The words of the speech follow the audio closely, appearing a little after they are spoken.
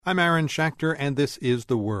I'm Aaron Schachter, and this is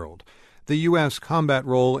The World. The U.S. combat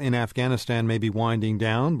role in Afghanistan may be winding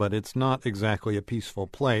down, but it's not exactly a peaceful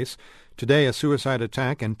place. Today, a suicide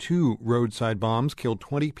attack and 2 roadside bombs killed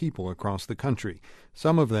 20 people across the country.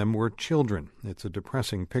 Some of them were children. It's a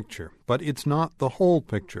depressing picture, but it's not the whole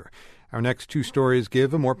picture. Our next 2 stories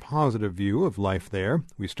give a more positive view of life there.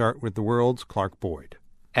 We start with The World's Clark Boyd.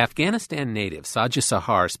 Afghanistan native Sajia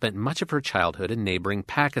Sahar spent much of her childhood in neighboring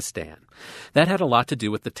Pakistan. That had a lot to do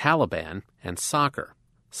with the Taliban and soccer.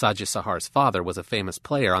 Sajia Sahar's father was a famous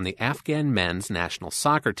player on the Afghan men's national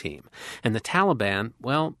soccer team, and the Taliban,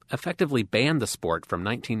 effectively banned the sport from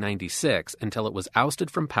 1996 until it was ousted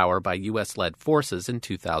from power by U.S.-led forces in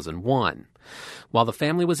 2001. While the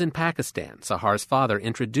family was in Pakistan, Sahar's father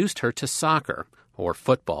introduced her to soccer, or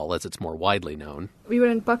football as it's more widely known. We were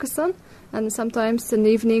in Pakistan, and sometimes in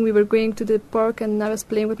the evening we were going to the park, and I was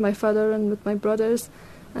playing with my father and with my brothers,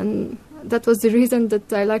 and that was the reason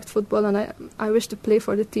that I liked football, and I wished to play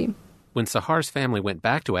for the team. When Sahar's family went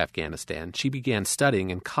back to Afghanistan, she began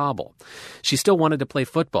studying in Kabul. She still wanted to play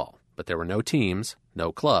football, but there were no teams,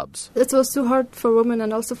 no clubs. It was too hard for women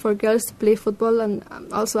and also for girls to play football and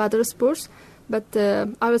also other sports, but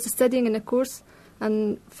I was studying in a course,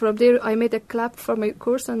 and from there I made a club for my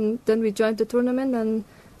course, and then we joined the tournament, and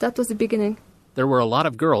that was the beginning. There were a lot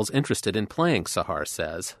of girls interested in playing, Sahar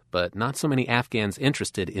says, but not so many Afghans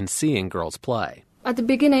interested in seeing girls play. At the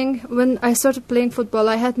beginning, when I started playing football,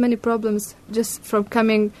 I had many problems just from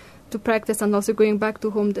coming to practice and also going back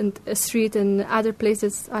to home and the street and other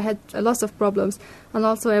places. I had a lot of problems. And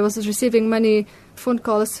also I was receiving many phone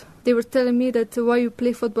calls. They were telling me that why you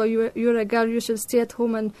play football, you're a girl, you should stay at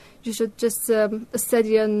home and you should just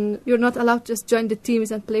study, and you're not allowed to just join the teams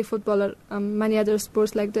and play football or many other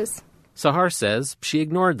sports like this. Sahar says she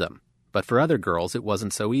ignored them, but for other girls it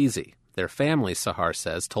wasn't so easy. Their families, Sahar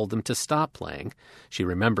says, told them to stop playing. She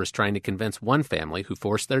remembers trying to convince one family who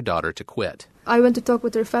forced their daughter to quit. I went to talk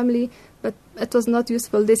with her family, but it was not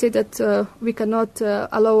useful. They said that we cannot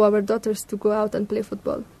allow our daughters to go out and play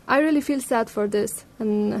football. I really feel sad for this,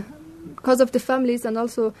 and because of the families and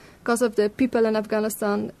also because of the people in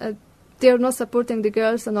Afghanistan, they are not supporting the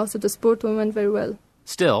girls and also the sport women very well.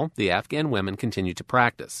 Still, the Afghan women continue to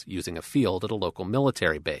practice, using a field at a local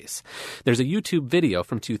military base. There's a YouTube video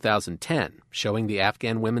from 2010 showing the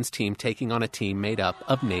Afghan women's team taking on a team made up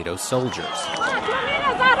of NATO soldiers.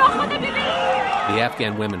 The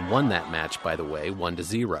Afghan women won that match, by the way,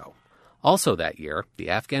 1-0. Also that year, the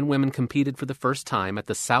Afghan women competed for the first time at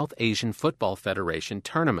the South Asian Football Federation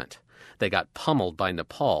tournament. They got pummeled by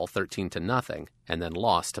Nepal 13-0 and then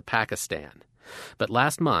lost to Pakistan. But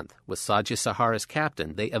last month, with Sajia Sahar as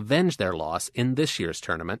captain, they avenged their loss in this year's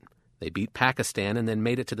tournament. They beat Pakistan and then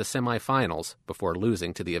made it to the semifinals before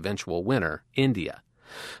losing to the eventual winner, India.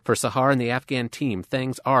 For Sahar and the Afghan team,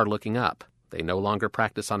 things are looking up. They no longer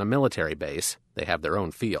practice on a military base. They have their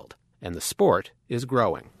own field. And the sport is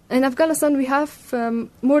growing. In Afghanistan, we have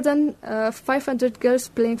more than 500 girls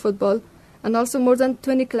playing football, and also more than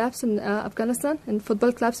 20 clubs in Afghanistan, and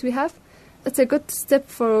football clubs we have. It's a good step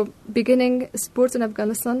for beginning sports in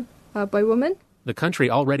Afghanistan by women. The country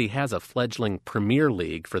already has a fledgling Premier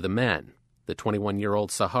League for the men. The 21-year-old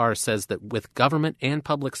Sahar says that with government and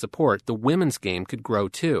public support, the women's game could grow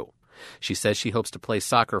too. She says she hopes to play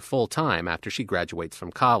soccer full-time after she graduates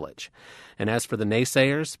from college. And as for the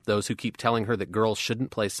naysayers, those who keep telling her that girls shouldn't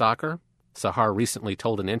play soccer, Sahar recently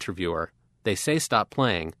told an interviewer, "They say stop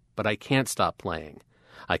playing, but I can't stop playing.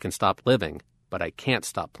 I can stop living, but I can't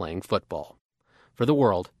stop playing football." For The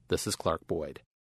World, this is Clark Boyd.